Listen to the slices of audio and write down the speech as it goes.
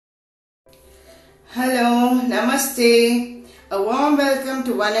Hello, Namaste. A warm welcome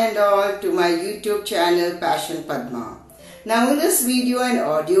to one and all to my YouTube channel Passion Padma. Now in this video and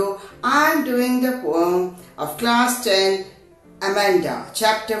audio, I am doing the poem of Class 10, Amanda,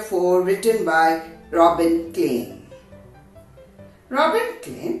 Chapter 4, written by Robin Klein. Robin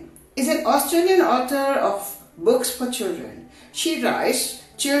Klein is an Australian author of books for children. She writes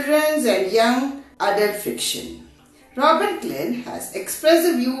children's and young adult fiction. Robin Klein has expressed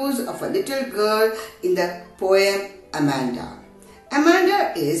the views of a little girl in the poem Amanda.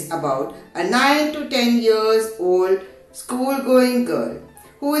 Amanda is about a 9 to 10 years old school-going girl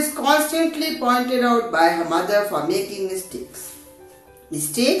who is constantly pointed out by her mother for making mistakes.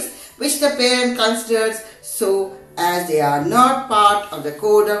 Mistakes which the parent considers so as they are not part of the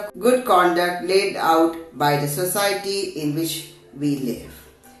code of good conduct laid out by the society in which we live.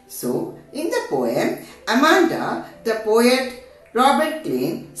 So, in the poem, Amanda, the poet Robin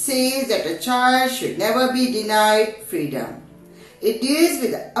Klein says that a child should never be denied freedom. It deals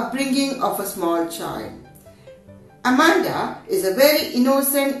with the upbringing of a small child. Amanda is a very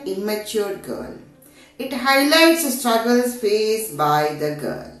innocent, immature girl. It highlights the struggles faced by the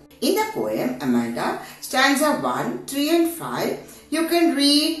girl. In the poem Amanda, stanza 1, 3 and 5, you can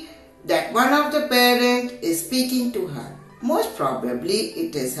read that one of the parents is speaking to her. Most probably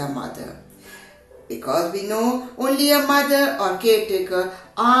it is her mother. Because we know only a mother or caretaker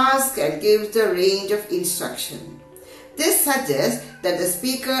asks and gives the range of instruction. This suggests that the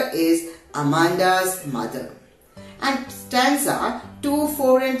speaker is Amanda's mother. And stanza 2,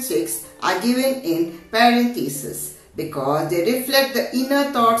 4 and 6 are given in parentheses because they reflect the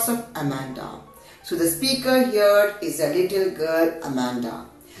inner thoughts of Amanda. So the speaker here is a little girl Amanda.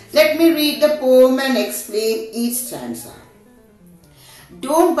 Let me read the poem and explain each stanza.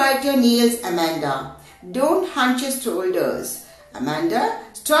 Don't bite your nails, Amanda. Don't hunch your shoulders. Amanda,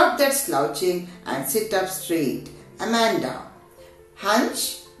 stop that slouching and sit up straight. Amanda,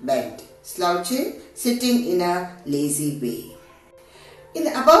 hunch, bend, slouching, sitting in a lazy way. In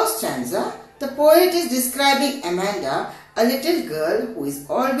the above stanza, the poet is describing Amanda, a little girl who is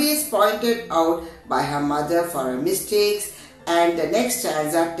always pointed out by her mother for her mistakes, and the next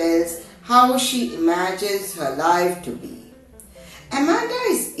stanza tells how she imagines her life to be. Amanda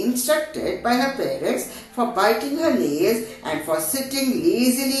is instructed by her parents for biting her nails and for sitting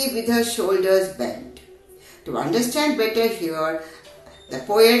lazily with her shoulders bent. To understand better here, the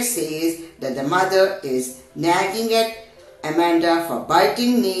poet says that the mother is nagging at Amanda for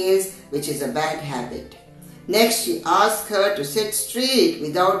biting nails, which is a bad habit. Next, she asks her to sit straight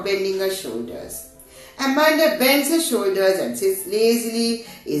without bending her shoulders. Amanda bends her shoulders and sits lazily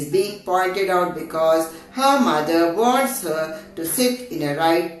is being pointed out because her mother wants her to sit in a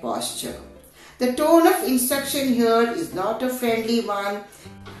right posture. The tone of instruction here is not a friendly one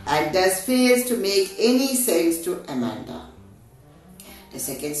and thus fails to make any sense to Amanda. The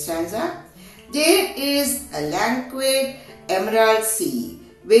second stanza. There is a languid emerald sea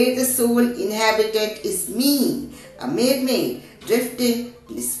where the sole inhabitant is me, a mermaid drifting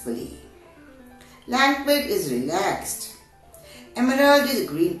blissfully. Languid is relaxed. Emerald is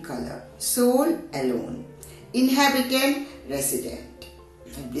green color. Soul alone. Inhabitant resident.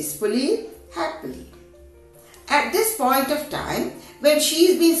 Blissfully, happily. At this point of time, when she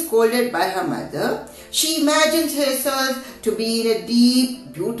is being scolded by her mother, she imagines herself to be in a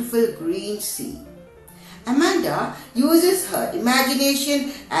deep, beautiful green sea. Amanda uses her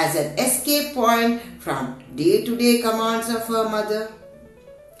imagination as an escape point from day-to-day commands of her mother.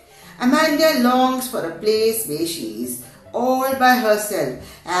 Amanda longs for a place where she is all by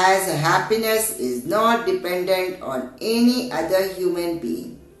herself, as her happiness is not dependent on any other human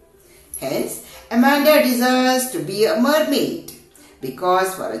being. Hence, Amanda desires to be a mermaid,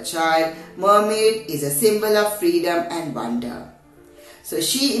 because for a child, mermaid is a symbol of freedom and wonder. So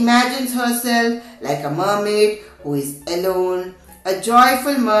she imagines herself like a mermaid who is alone, a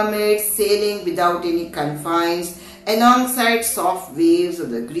joyful mermaid sailing without any confines, alongside soft waves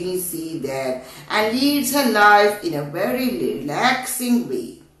of the green sea there, and leads her life in a very relaxing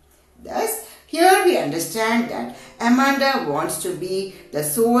way. Thus, here we understand that Amanda wants to be the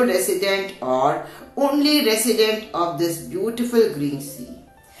sole resident or only resident of this beautiful green sea.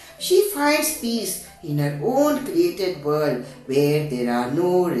 She finds peace in her own created world where there are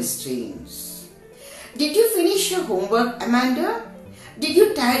no restraints. Did you finish your homework, Amanda? Did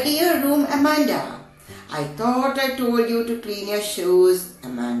you tidy your room, Amanda? I thought I told you to clean your shoes,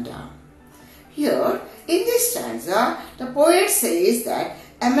 Amanda. Here, in this stanza, the poet says that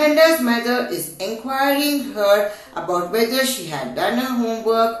Amanda's mother is inquiring her about whether she had done her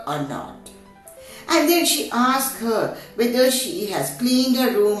homework or not. And then she asks her whether she has cleaned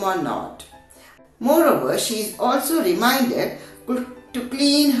her room or not. Moreover, she is also reminded to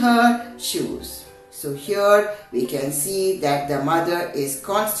clean her shoes. So here we can see that the mother is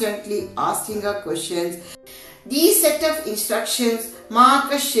constantly asking her questions. These set of instructions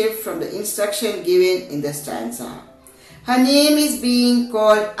mark a shift from the instruction given in the stanza. Her name is being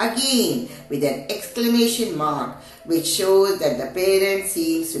called again with an exclamation mark, which shows that the parent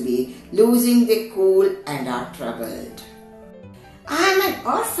seems to be losing their cool and are troubled. I am an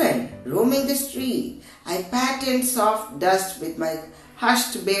orphan roaming the street. I pattern soft dust with my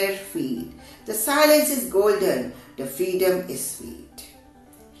hushed bare feet. The silence is golden, the freedom is sweet.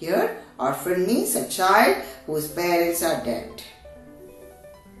 Here, orphan means a child whose parents are dead.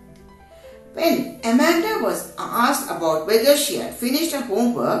 When Amanda was asked about whether she had finished her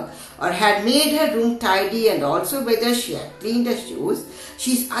homework or had made her room tidy and also whether she had cleaned her shoes,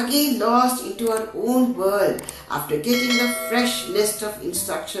 she is again lost into her own world after getting a fresh list of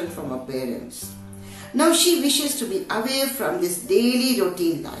instructions from her parents. Now she wishes to be away from this daily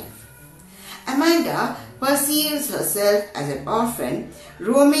routine life. Amanda perceives herself as an orphan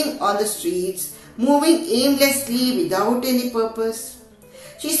roaming on the streets, moving aimlessly without any purpose.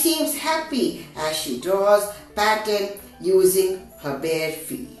 She seems happy as she draws pattern using her bare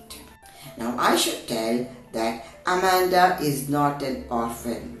feet. Now I should tell that Amanda is not an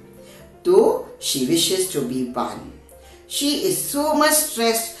orphan, though she wishes to be one. She is so much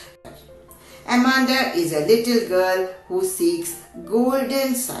stressed. Amanda is a little girl who seeks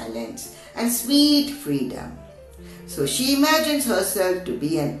golden silence and sweet freedom. So she imagines herself to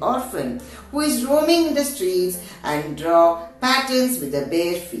be an orphan who is roaming in the streets and draw patterns with her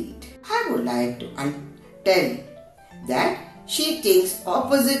bare feet. I would like to tell that she thinks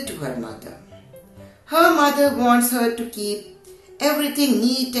opposite to her mother. Her mother wants her to keep everything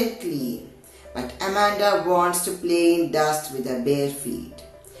neat and clean, but Amanda wants to play in dust with her bare feet.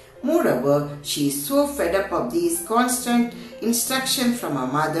 Moreover, she is so fed up of these constant instructions from her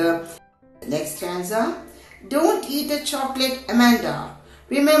mother. Next stanza. Don't eat the chocolate, Amanda.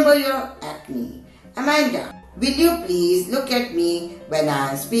 Remember your acne. Amanda, will you please look at me when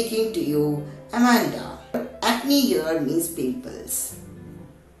I am speaking to you, Amanda? Acne here means pimples.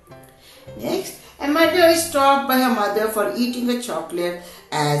 Next, Amanda is stopped by her mother for eating a chocolate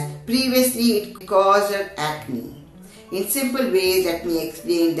as previously it caused her acne. In simple ways, let me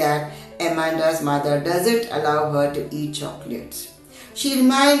explain that Amanda's mother doesn't allow her to eat chocolates. She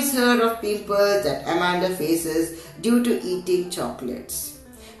reminds her of pimples that Amanda faces due to eating chocolates.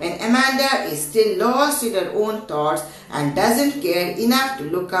 When Amanda is still lost in her own thoughts and doesn't care enough to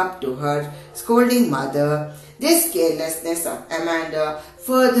look up to her scolding mother, this carelessness of Amanda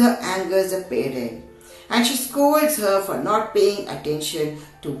further angers the parent, and she scolds her for not paying attention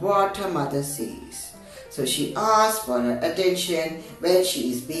to what her mother says. So she asks for her attention when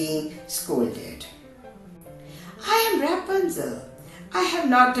she is being scolded. I am Rapunzel. I have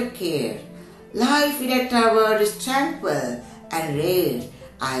not a care. Life in a tower is tranquil and rare.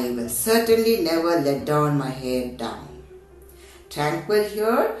 I will certainly never let down my head down. Tranquil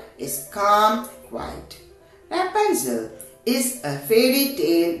here is calm, quiet. Rapunzel is a fairy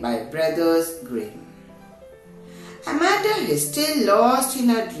tale by Brothers Grimm. Amanda is still lost in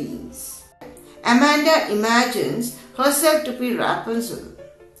her dreams. Amanda imagines herself to be Rapunzel.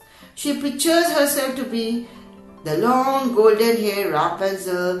 She pictures herself to be the long golden haired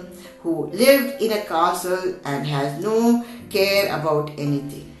Rapunzel who lived in a castle and has no care about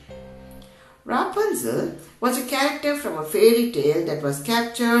anything. Rapunzel was a character from a fairy tale that was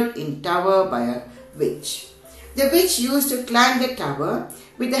captured in tower by a witch. The witch used to climb the tower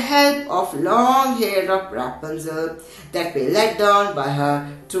with the help of long hair of Rapunzel that were let down by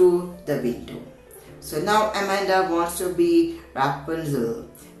her through the window. So now Amanda wants to be Rapunzel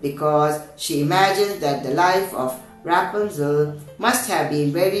because she imagines that the life of Rapunzel must have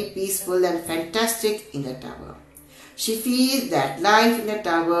been very peaceful and fantastic in the tower. She feels that life in the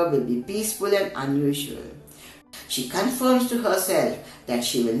tower will be peaceful and unusual. She confirms to herself that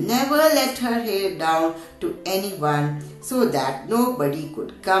she will never let her hair down to anyone so that nobody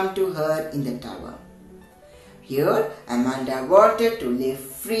could come to her in the tower. Here, Amanda wanted to live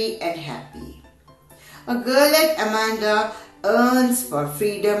free and happy. A girl like Amanda yearns for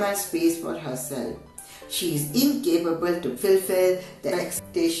freedom and space for herself. She is incapable to fulfill the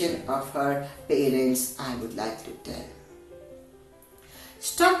expectation of her parents, I would like to tell.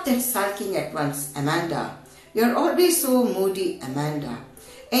 Stop that sulking at once, Amanda. You are always so moody, Amanda.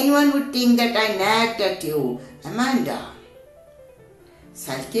 Anyone would think that I nagged at you, Amanda.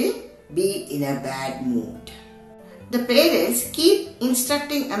 Sulking? Be in a bad mood. The parents keep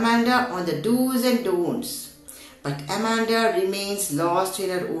instructing Amanda on the do's and don'ts. But Amanda remains lost in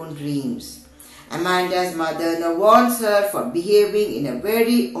her own dreams. Amanda's mother now warns her for behaving in a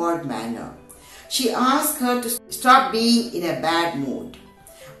very odd manner. She asks her to stop being in a bad mood.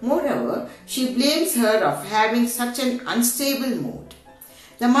 Moreover, she blames her of having such an unstable mood.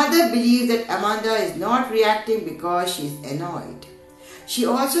 The mother believes that Amanda is not reacting because she is annoyed. She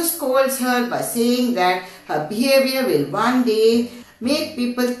also scolds her by saying that her behavior will one day make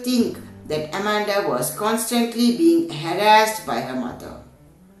people think that Amanda was constantly being harassed by her mother.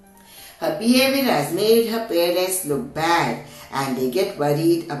 Her behavior has made her parents look bad and they get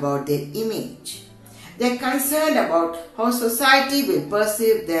worried about their image. They are concerned about how society will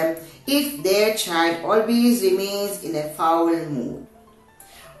perceive them if their child always remains in a foul mood.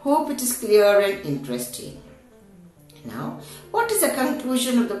 Hope it is clear and interesting. Now, what is the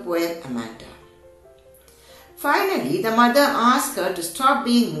conclusion of the poem Amanda? Finally, the mother asks her to stop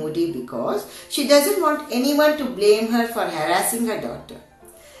being moody because she doesn't want anyone to blame her for harassing her daughter.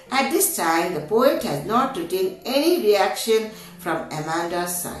 At this time, the poet has not written any reaction from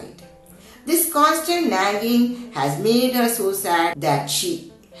Amanda's side. This constant nagging has made her so sad that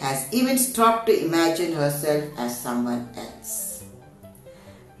she has even stopped to imagine herself as someone else.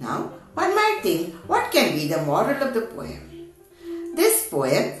 Now, one might think, what can be the moral of the poem? This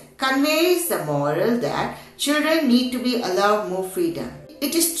poem conveys the moral that children need to be allowed more freedom.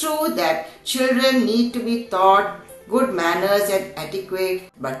 It is true that children need to be taught good manners and etiquette,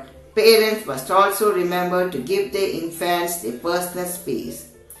 but parents must also remember to give their infants their personal space,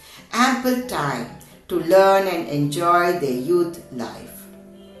 ample time to learn and enjoy their youth life.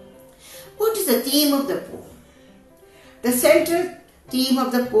 What is the theme of the poem? The central theme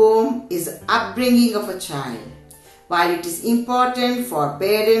of the poem is the upbringing of a child. While it is important for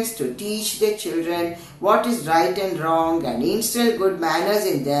parents to teach their children what is right and wrong and instill good manners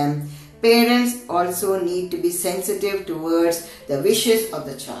in them, parents also need to be sensitive towards the wishes of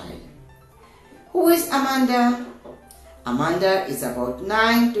the child. Who is Amanda? Amanda is about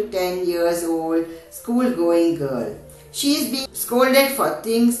 9 to 10 years old, school-going girl. She is being scolded for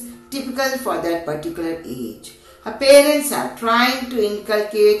things typical for that particular age. Her parents are trying to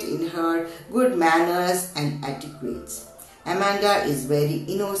inculcate in her good manners and etiquettes. Amanda is very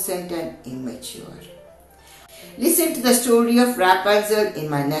innocent and immature. Listen to the story of Rapunzel in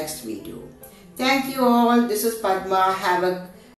my next video. Thank you all. This is Padma. Have a